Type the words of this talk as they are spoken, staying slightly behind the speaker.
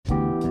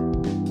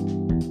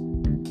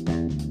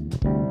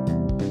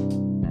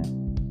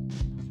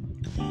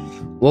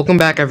Welcome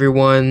back,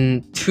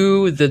 everyone,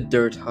 to The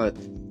Dirt Hut,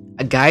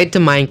 a guide to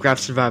Minecraft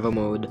survival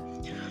mode.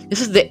 This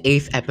is the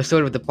 8th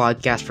episode of the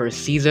podcast for a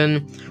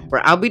season,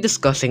 where I'll be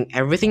discussing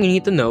everything you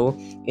need to know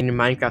in your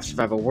Minecraft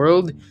survival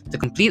world to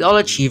complete all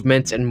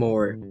achievements and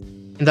more.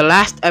 In the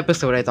last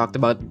episode, I talked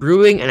about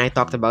brewing and I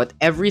talked about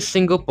every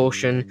single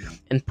potion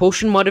and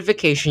potion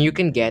modification you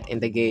can get in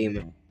the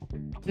game.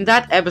 In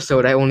that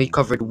episode, I only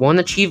covered one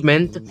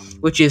achievement,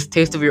 which is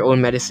Taste of Your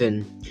Own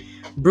Medicine.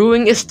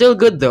 Brewing is still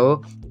good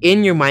though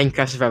in your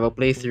Minecraft survival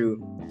playthrough.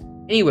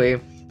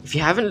 Anyway, if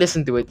you haven't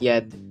listened to it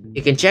yet,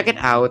 you can check it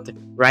out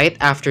right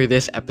after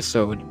this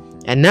episode.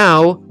 And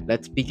now,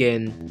 let's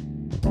begin.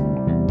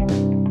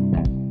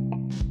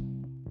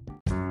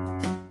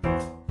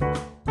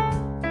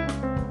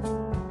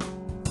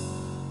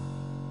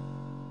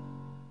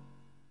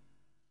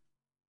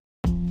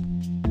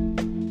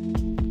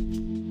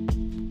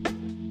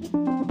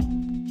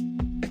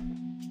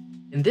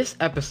 In this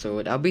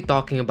episode, I'll be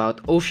talking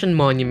about ocean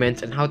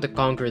monuments and how to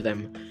conquer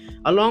them,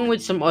 along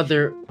with some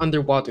other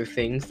underwater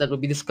things that will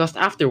be discussed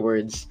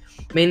afterwards,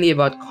 mainly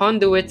about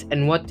conduits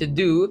and what to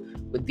do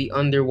with the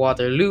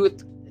underwater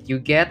loot that you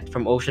get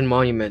from ocean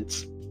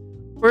monuments.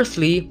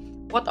 Firstly,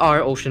 what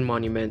are ocean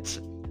monuments?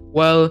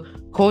 Well,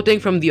 quoting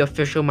from the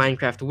official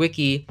Minecraft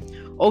wiki,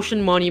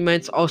 ocean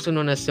monuments, also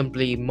known as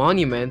simply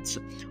monuments,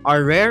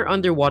 are rare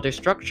underwater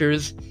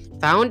structures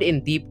found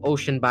in deep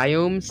ocean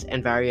biomes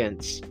and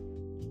variants.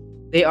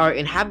 They are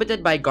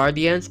inhabited by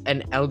guardians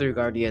and elder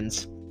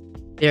guardians.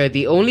 They are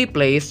the only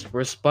place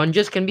where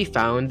sponges can be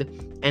found,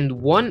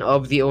 and one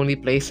of the only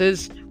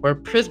places where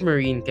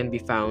prismarine can be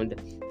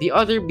found, the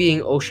other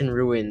being ocean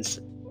ruins.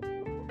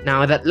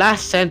 Now, that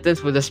last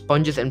sentence with the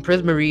sponges and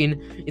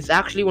prismarine is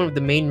actually one of the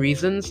main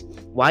reasons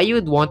why you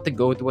would want to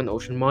go to an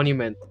ocean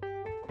monument.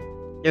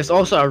 There's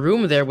also a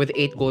room there with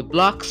 8 gold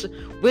blocks,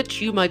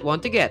 which you might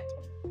want to get.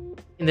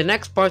 In the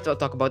next part, I'll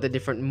talk about the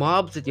different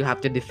mobs that you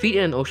have to defeat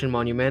in an ocean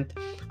monument,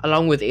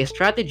 along with a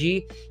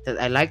strategy that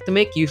I like to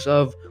make use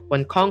of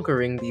when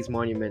conquering these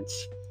monuments.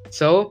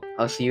 So,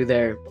 I'll see you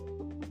there.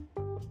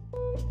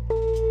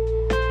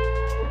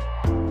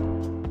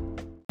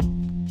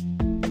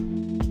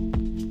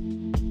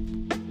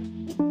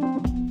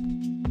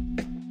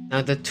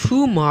 Now, the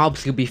two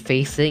mobs you'll be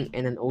facing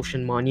in an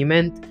ocean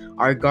monument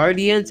are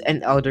Guardians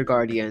and Elder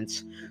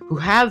Guardians, who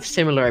have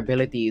similar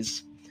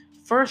abilities.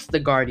 First, the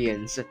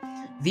Guardians.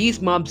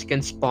 These mobs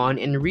can spawn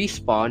and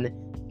respawn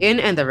in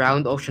and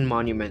around ocean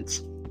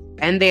monuments,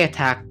 and they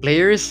attack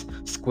players,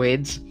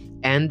 squids,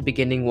 and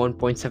beginning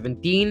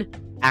 1.17,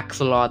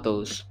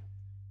 axolotls.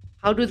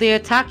 How do they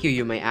attack you,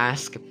 you may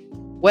ask?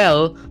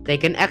 Well, they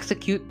can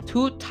execute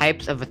two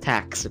types of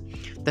attacks.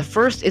 The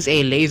first is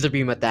a laser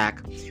beam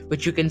attack,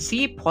 which you can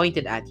see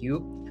pointed at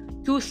you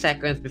 2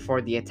 seconds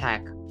before the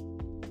attack.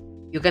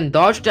 You can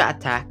dodge the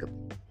attack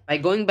by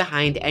going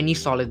behind any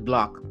solid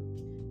block.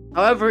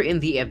 However, in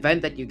the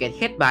event that you get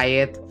hit by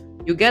it,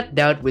 you get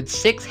dealt with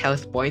 6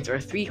 health points or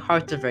 3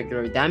 hearts of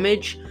regular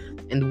damage,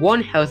 and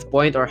 1 health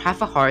point or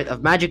half a heart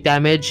of magic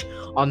damage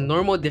on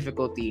normal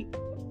difficulty.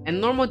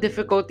 And normal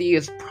difficulty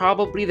is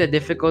probably the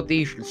difficulty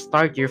you should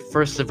start your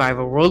first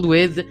survival world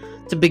with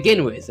to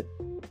begin with.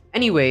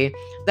 Anyway,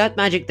 that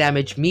magic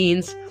damage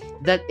means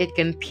that it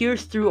can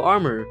pierce through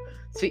armor,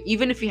 so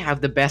even if you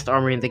have the best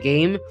armor in the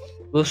game,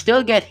 you'll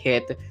still get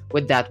hit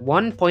with that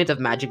 1 point of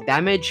magic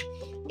damage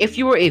if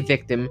you were a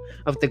victim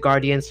of the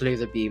Guardian's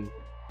laser beam.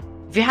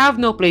 If you have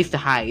no place to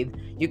hide,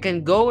 you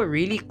can go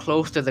really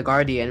close to the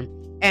Guardian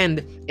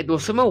and it will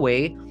swim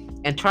away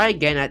and try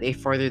again at a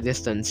further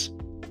distance.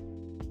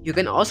 You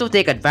can also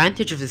take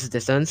advantage of this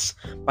distance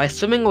by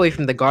swimming away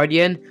from the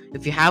Guardian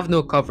if you have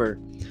no cover,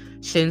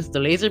 since the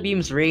laser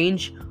beam's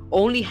range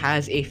only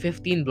has a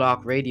 15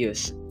 block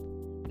radius.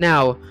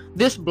 Now,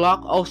 this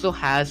block also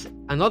has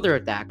another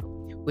attack,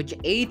 which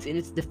aids in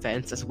its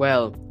defense as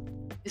well.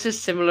 This is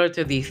similar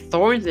to the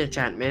Thorns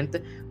enchantment,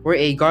 where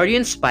a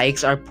Guardian's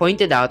spikes are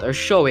pointed out or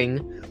showing,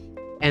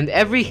 and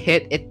every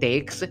hit it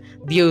takes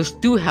deals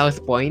 2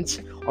 health points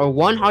or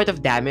 1 heart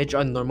of damage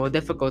on normal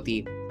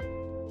difficulty.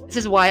 This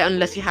is why,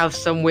 unless you have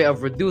some way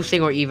of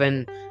reducing or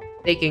even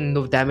taking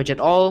no damage at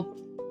all,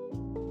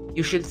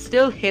 you should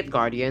still hit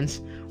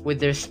Guardians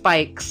with their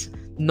spikes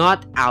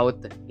not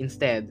out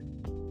instead.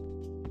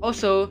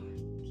 Also,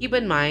 keep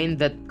in mind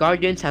that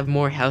Guardians have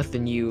more health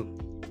than you.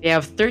 They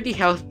have 30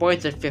 health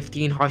points and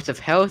 15 hearts of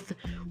health,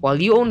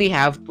 while you only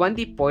have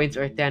 20 points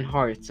or 10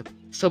 hearts,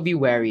 so be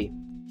wary.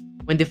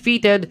 When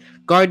defeated,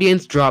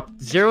 Guardians drop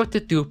 0 to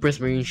 2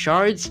 prismarine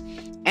shards,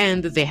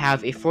 and they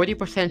have a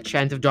 40%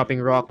 chance of dropping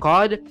raw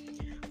cod,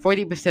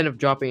 40% of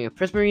dropping a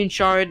prismarine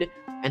shard,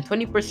 and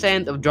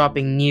 20% of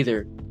dropping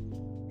neither.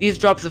 These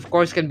drops of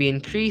course can be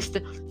increased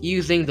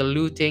using the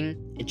looting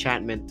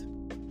enchantment.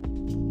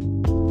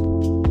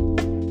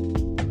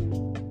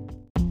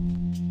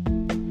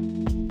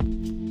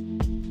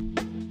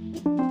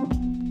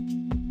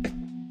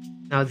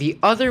 Now, the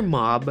other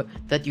mob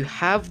that you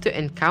have to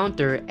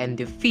encounter and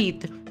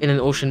defeat in an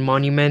ocean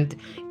monument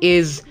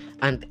is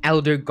an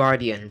Elder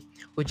Guardian,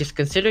 which is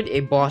considered a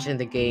boss in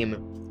the game.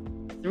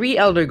 3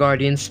 Elder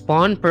Guardians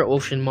spawn per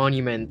ocean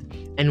monument,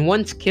 and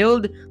once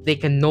killed, they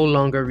can no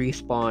longer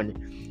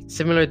respawn,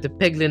 similar to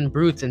piglin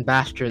brutes and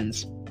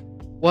bastions.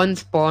 One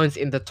spawns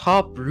in the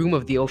top room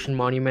of the ocean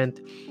monument,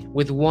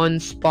 with one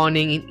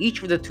spawning in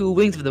each of the 2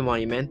 wings of the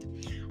monument,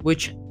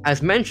 which,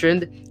 as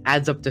mentioned,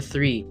 adds up to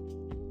 3.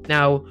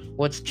 Now,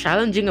 what's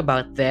challenging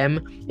about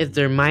them is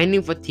their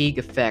mining fatigue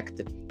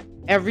effect.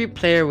 Every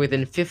player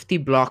within 50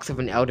 blocks of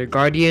an Elder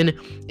Guardian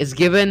is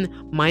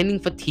given mining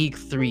fatigue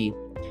 3.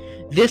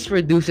 This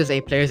reduces a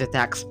player's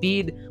attack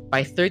speed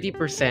by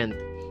 30%,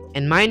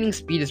 and mining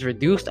speed is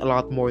reduced a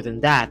lot more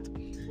than that,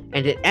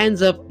 and it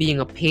ends up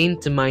being a pain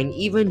to mine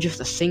even just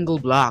a single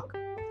block.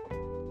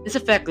 This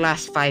effect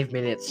lasts 5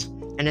 minutes,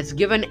 and it's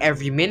given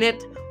every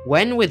minute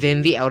when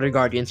within the Elder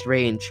Guardian's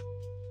range.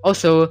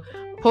 Also,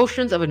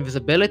 potions of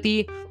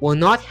invisibility will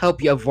not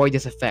help you avoid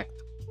this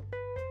effect.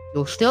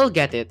 You'll still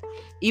get it,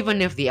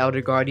 even if the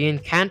Elder Guardian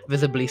can't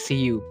visibly see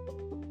you.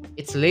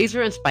 Its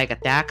laser and spike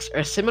attacks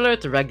are similar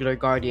to regular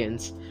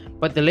Guardians,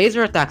 but the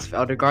laser attacks of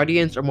Elder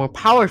Guardians are more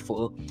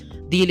powerful,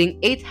 dealing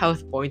 8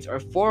 health points or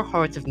 4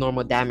 hearts of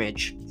normal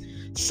damage.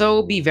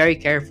 So be very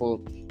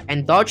careful,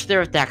 and dodge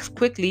their attacks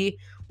quickly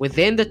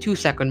within the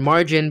 2-second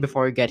margin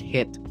before you get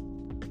hit.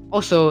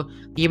 Also,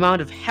 the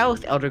amount of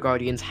health Elder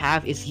Guardians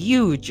have is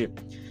huge.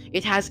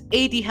 It has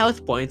 80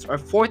 health points or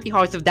 40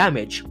 hearts of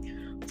damage,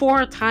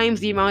 4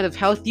 times the amount of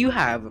health you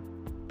have.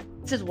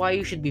 This is why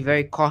you should be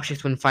very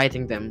cautious when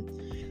fighting them.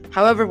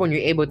 However, when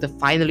you're able to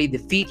finally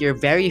defeat your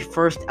very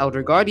first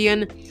Elder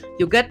Guardian,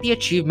 you'll get the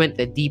achievement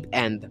The Deep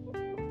End.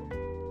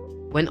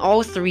 When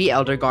all 3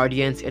 Elder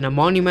Guardians in a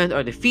monument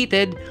are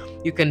defeated,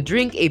 you can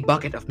drink a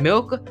bucket of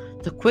milk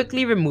to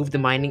quickly remove the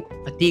mining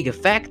fatigue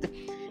effect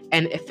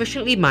and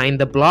efficiently mine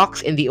the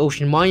blocks in the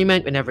ocean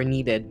monument whenever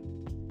needed.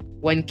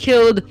 When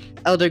killed,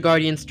 Elder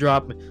Guardians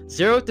drop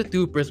 0 to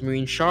 2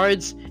 prismarine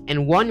shards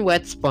and 1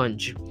 wet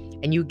sponge,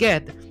 and you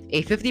get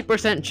a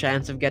 50%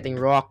 chance of getting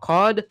raw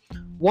cod,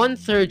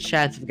 1/3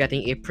 chance of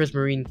getting a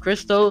prismarine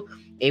crystal,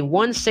 a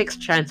 1/6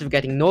 chance of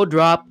getting no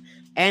drop,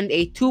 and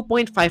a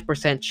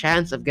 2.5%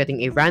 chance of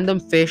getting a random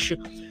fish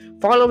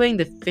following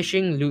the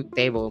fishing loot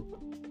table.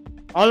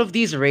 All of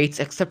these rates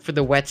except for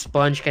the wet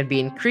sponge can be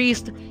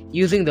increased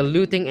using the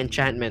looting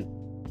enchantment.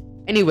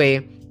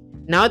 Anyway,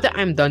 now that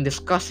I'm done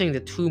discussing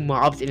the 2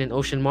 mobs in an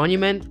ocean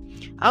monument,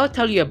 I'll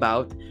tell you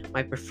about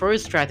my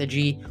preferred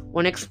strategy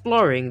when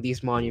exploring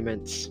these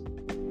monuments.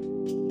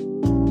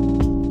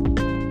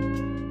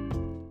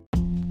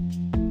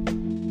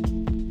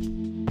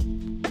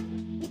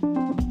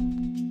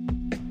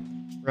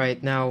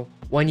 Right now,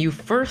 when you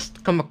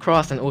first come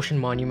across an ocean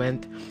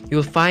monument,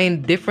 you'll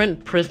find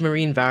different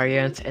prismarine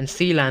variants and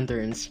sea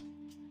lanterns.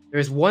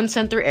 There's one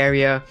center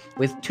area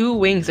with 2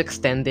 wings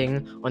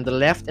extending on the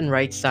left and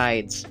right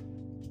sides.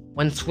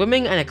 When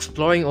swimming and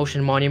exploring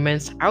ocean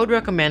monuments, I would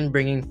recommend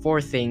bringing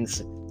 4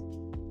 things.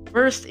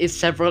 First is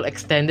several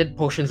extended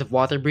potions of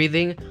water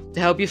breathing to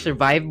help you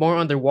survive more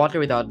underwater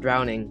without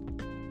drowning.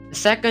 The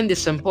second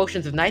is some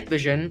potions of night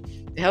vision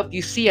to help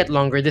you see at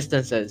longer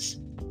distances.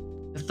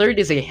 The third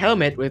is a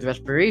helmet with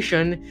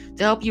respiration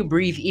to help you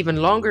breathe even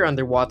longer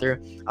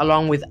underwater,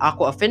 along with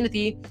aqua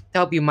affinity to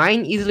help you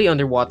mine easily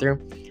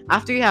underwater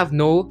after you have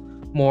no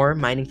more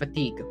mining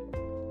fatigue.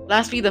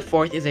 Lastly, the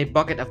fourth is a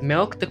bucket of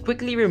milk to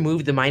quickly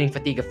remove the mining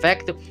fatigue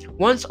effect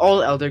once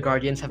all Elder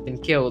Guardians have been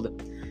killed.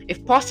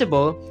 If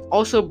possible,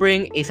 also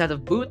bring a set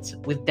of boots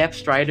with Depth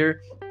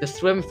Strider to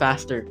swim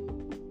faster.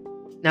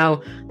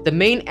 Now, the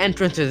main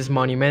entrance to this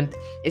monument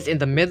is in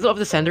the middle of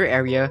the center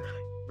area,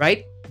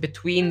 right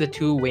between the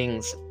 2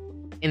 wings.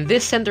 In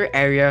this center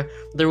area,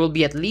 there will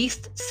be at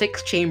least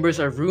 6 chambers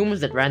or rooms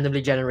that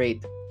randomly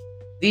generate.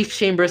 These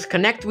chambers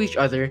connect to each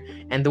other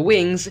and the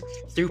wings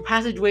through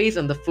passageways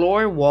on the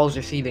floor, walls,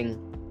 or ceiling.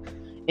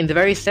 In the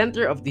very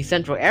center of the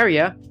central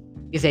area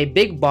is a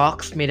big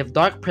box made of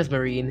dark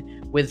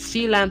prismarine with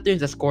sea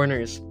lanterns as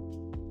corners.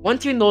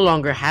 Once you no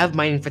longer have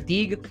mining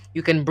fatigue,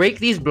 you can break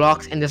these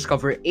blocks and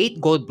discover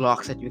 8 gold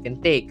blocks that you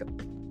can take.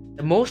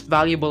 The most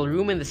valuable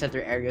room in the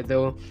center area,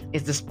 though,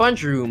 is the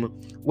sponge room,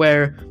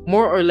 where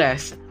more or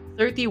less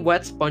 30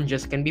 wet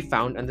sponges can be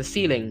found on the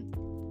ceiling.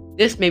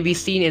 This may be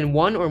seen in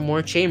 1 or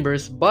more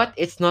chambers, but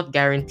it's not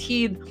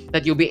guaranteed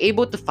that you'll be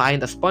able to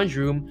find a sponge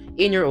room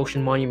in your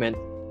ocean monument.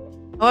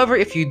 However,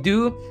 if you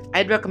do,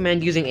 I'd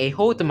recommend using a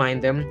hoe to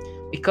mine them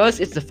because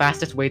it's the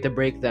fastest way to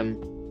break them.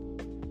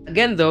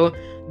 Again though,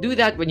 do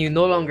that when you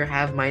no longer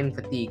have mining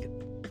fatigue.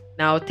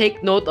 Now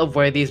take note of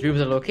where these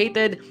rooms are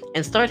located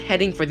and start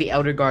heading for the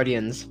Elder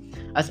Guardians.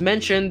 As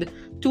mentioned,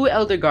 2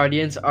 Elder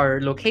Guardians are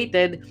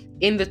located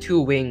in the 2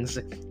 wings,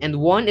 and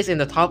 1 is in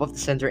the top of the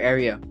center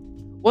area.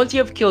 Once you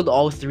have killed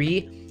all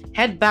 3,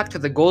 head back to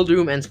the gold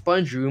room and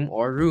sponge room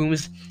or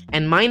rooms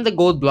and mine the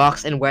gold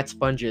blocks and wet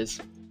sponges.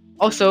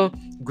 Also,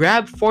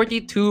 grab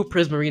 42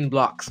 prismarine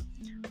blocks,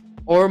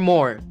 or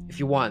more if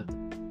you want.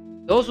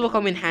 Those will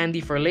come in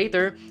handy for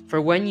later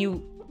for when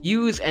you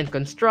use and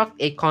construct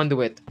a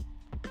conduit.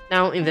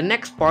 Now, in the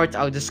next part,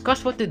 I'll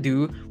discuss what to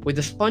do with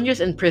the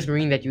sponges and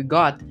prismarine that you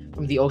got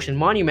from the ocean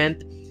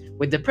monument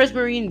with the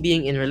prismarine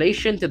being in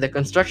relation to the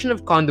construction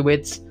of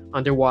conduits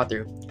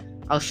underwater.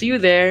 I'll see you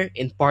there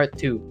in part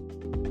 2.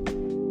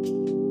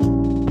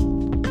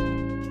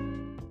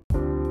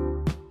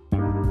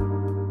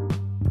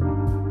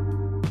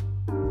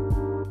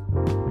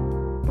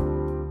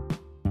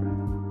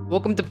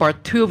 Welcome to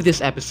part 2 of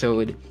this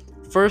episode.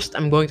 First,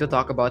 I'm going to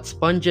talk about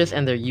sponges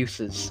and their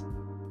uses.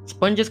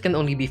 Sponges can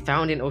only be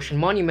found in ocean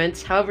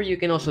monuments, however, you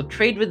can also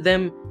trade with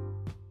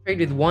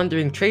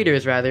wandering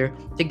traders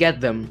to get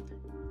them.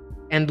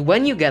 And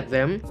when you get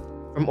them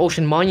from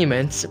ocean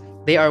monuments,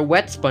 they are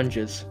wet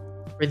sponges.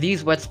 For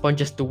these wet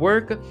sponges to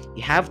work,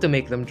 you have to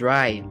make them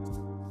dry.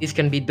 These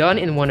can be done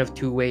in one of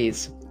two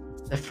ways.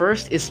 The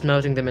first is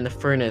smelting them in a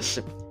furnace.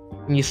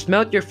 When you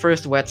smelt your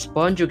first wet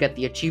sponge, you get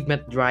the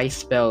achievement Dry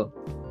Spell.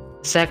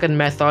 The second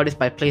method is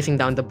by placing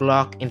down the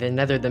block in the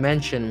nether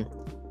dimension.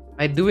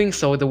 By doing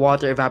so, the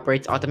water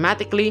evaporates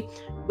automatically,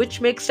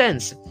 which makes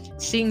sense,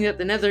 seeing that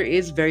the nether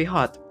is very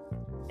hot.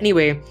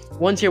 Anyway,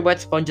 once your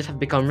wet sponges have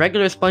become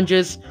regular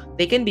sponges,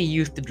 they can be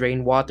used to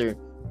drain water.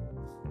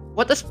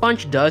 What a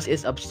sponge does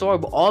is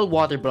absorb all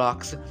water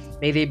blocks,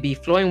 may they be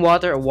flowing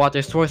water or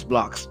water source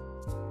blocks,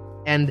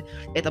 and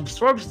it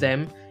absorbs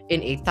them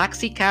in a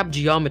taxicab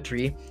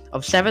geometry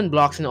of 7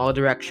 blocks in all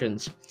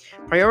directions,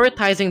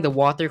 prioritizing the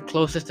water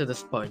closest to the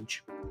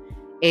sponge.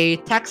 A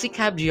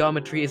taxicab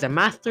geometry is a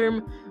math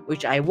term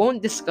which I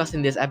won't discuss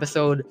in this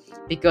episode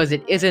because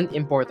it isn't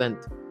important.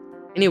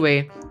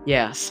 Anyway,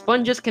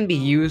 sponges can be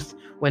used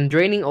when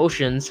draining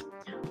oceans,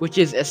 which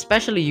is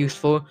especially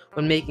useful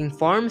when making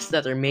farms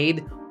that are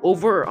made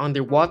over or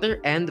underwater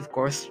and, of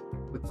course,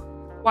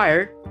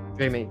 require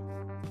draining.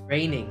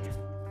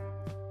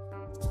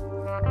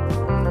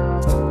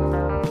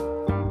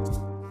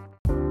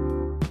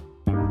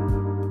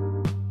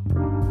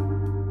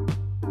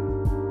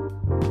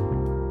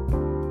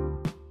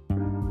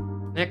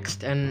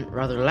 Next, and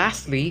rather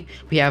lastly,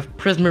 we have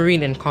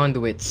prismarine and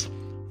conduits.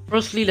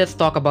 Firstly, let's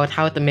talk about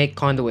how to make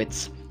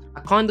conduits.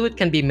 A conduit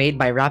can be made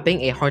by wrapping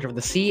a Heart of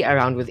the Sea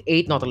around with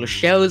 8 Nautilus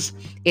shells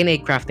in a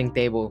crafting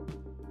table.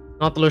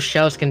 Nautilus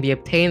shells can be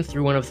obtained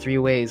through one of 3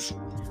 ways.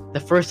 The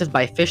first is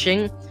by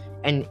fishing,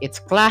 and it's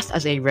classed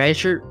as a rare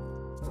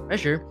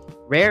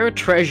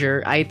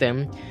treasure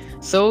item.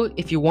 So,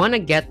 if you want to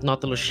get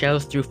Nautilus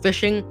shells through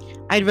fishing,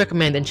 I'd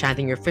recommend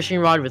enchanting your fishing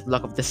rod with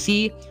Luck of the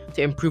Sea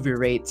to improve your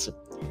rates.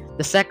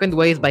 The second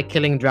way is by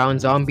killing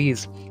drowned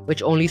zombies,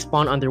 which only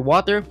spawn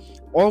underwater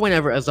or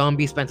whenever a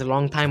zombie spends a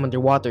long time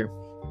underwater.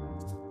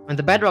 On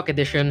the Bedrock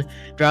Edition,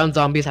 drowned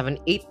zombies have an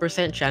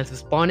 8% chance of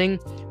spawning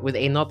with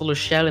a Nautilus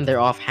shell in their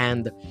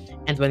offhand,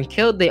 and when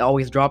killed they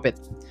always drop it.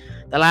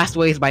 The last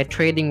way is by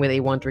trading with a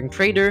wandering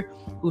trader,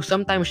 who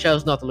sometimes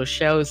sells Nautilus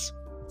shells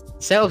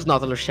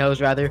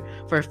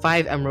for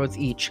 5 emeralds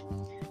each.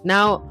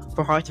 Now,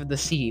 for Hearts of the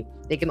Sea,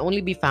 they can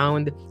only be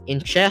found in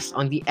chests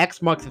on the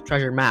X marks of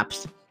treasure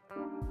maps,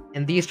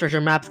 and these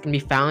treasure maps can be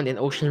found in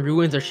ocean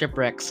ruins or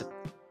shipwrecks.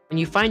 When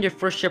you find your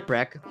first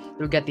shipwreck,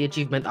 you'll get the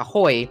achievement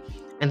Ahoy,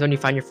 and when you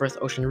find your first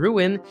ocean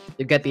ruin,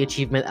 you'll get the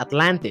achievement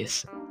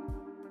Atlantis.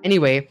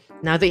 Anyway,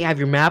 now that you have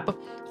your map,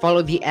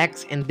 follow the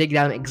X and dig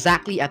down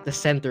exactly at the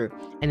center,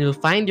 and you'll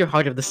find your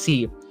Heart of the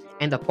Sea,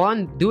 and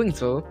upon doing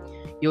so,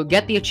 you'll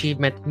get the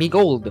achievement Me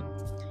Gold.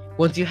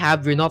 Once you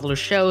have your Nautilus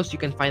shells, you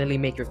can finally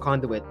make your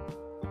conduit.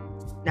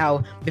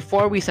 Now,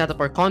 before we set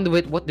up our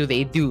conduit, what do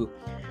they do?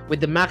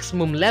 With the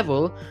maximum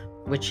level,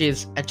 which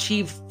is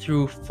achieved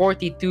through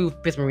 42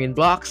 prismarine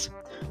blocks,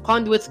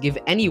 conduits give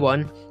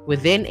anyone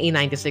within a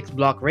 96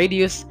 block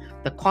radius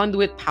the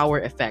conduit power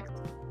effect.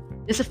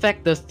 This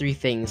effect does 3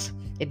 things.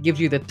 It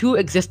gives you the 2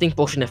 existing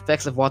potion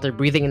effects of water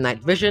breathing and night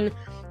vision,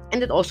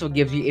 and it also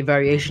gives you a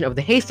variation of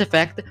the haste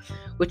effect,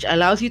 which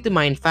allows you to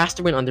mine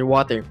faster when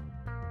underwater.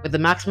 With the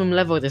maximum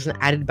level, there's an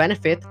added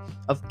benefit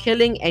of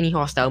killing any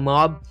hostile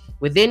mob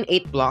within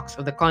 8 blocks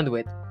of the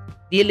conduit,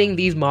 dealing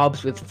these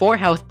mobs with 4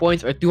 health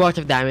points or 2 hearts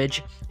of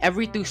damage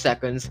every 2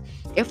 seconds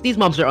if these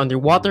mobs are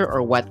underwater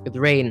or wet with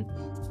rain.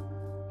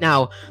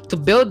 Now, to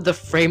build the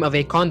frame of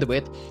a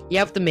conduit, you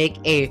have to make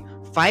a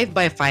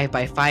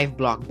 5x5x5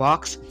 block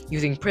box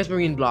using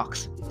prismarine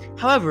blocks.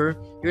 However,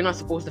 you're not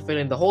supposed to fill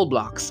in the whole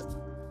box.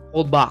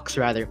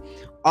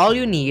 All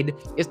you need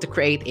is to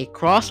create a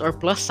cross or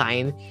plus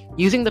sign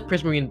using the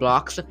prismarine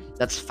blocks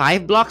that's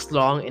 5 blocks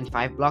long and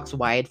 5 blocks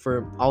wide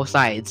for all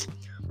sides,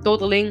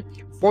 totaling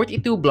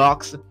 42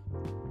 blocks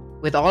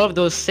with all of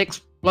those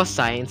 6 plus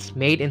signs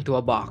made into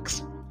a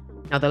box.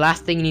 Now the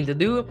last thing you need to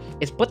do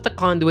is put the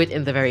conduit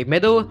in the very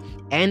middle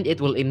and it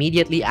will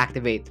immediately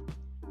activate.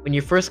 When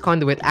your first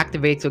conduit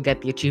activates, you'll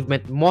get the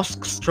achievement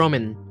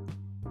Moskströmmen.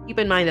 Keep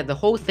in mind that the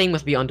whole thing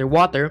must be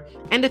underwater,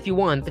 and if you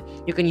want,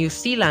 you can use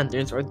sea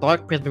lanterns or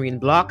dark prismarine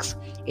blocks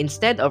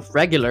instead of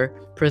regular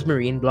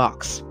prismarine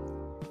blocks.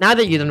 Now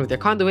that you're done with your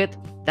conduit,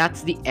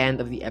 that's the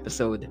end of the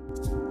episode.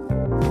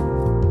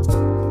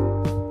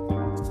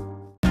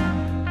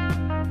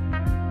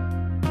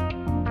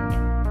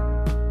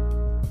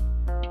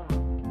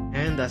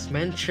 And as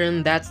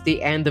mentioned, that's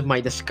the end of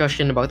my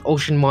discussion about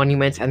ocean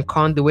monuments and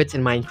conduits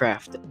in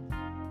Minecraft.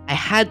 I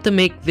had to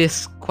make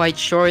this quite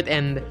short,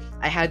 and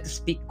I had to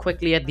speak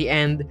quickly at the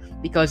end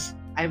because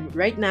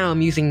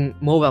I'm using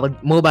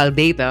mobile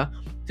data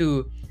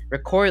to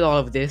record all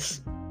of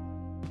this,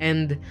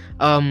 and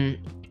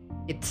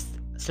it's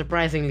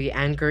surprisingly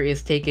Anchor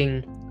is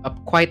taking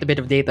up quite a bit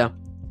of data,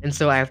 and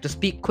so I have to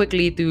speak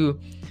quickly to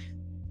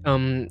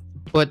um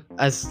put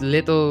as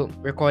little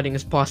recording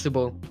as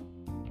possible.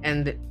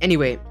 And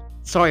anyway,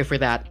 sorry for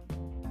that.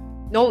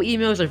 No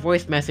emails or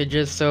voice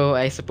messages, so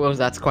I suppose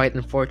that's quite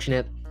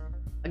unfortunate.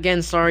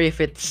 Again, sorry if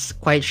it's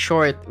quite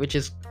short, which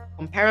is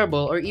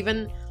comparable or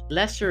even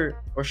lesser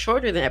or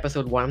shorter than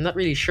episode 1. I'm not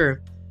really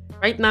sure.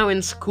 Right now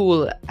in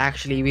school,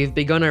 actually, we've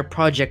begun our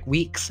project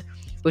weeks,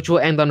 which will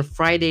end on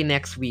Friday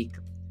next week.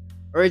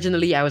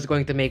 Originally, I was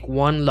going to make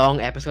one long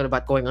episode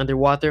about going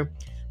underwater,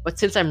 but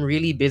since I'm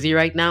really busy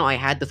right now, I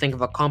had to think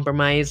of a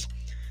compromise.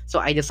 So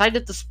I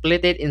decided to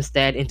split it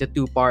instead into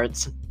 2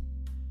 parts.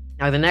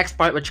 Now, the next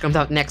part, which comes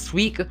out next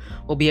week,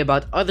 will be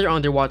about other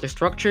underwater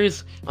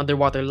structures,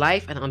 underwater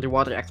life, and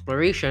underwater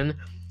exploration.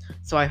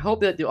 So I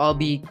hope that you'll all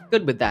be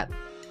good with that.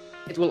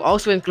 It will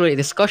also include a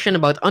discussion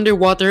about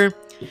underwater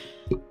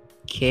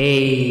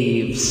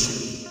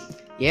caves.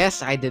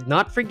 Yes, I did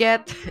not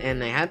forget,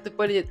 and I had to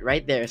put it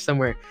right there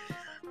somewhere.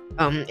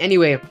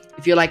 Anyway,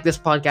 if you like this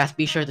podcast,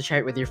 be sure to share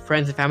it with your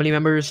friends and family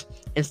members,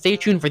 and stay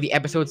tuned for the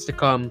episodes to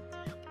come.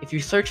 If you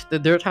search the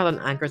Dirt Hut on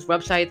Anchor's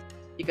website,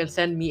 you can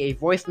send me a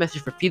voice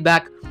message for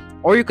feedback,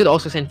 or you could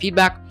also send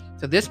feedback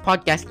to this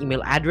podcast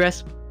email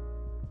address,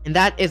 and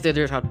that is the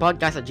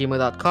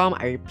dirthutpodcast@gmail.com.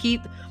 I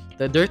repeat,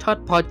 the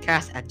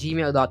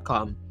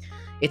dirthutpodcast@gmail.com.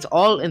 It's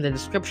all in the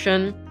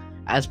description,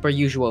 as per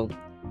usual.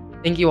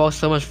 Thank you all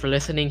so much for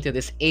listening to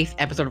this 8th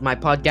episode of my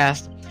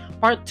podcast.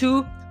 Part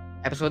 2,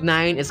 episode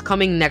 9, is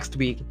coming next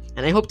week,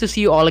 and I hope to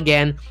see you all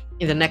again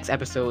in the next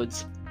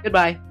episodes.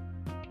 Goodbye.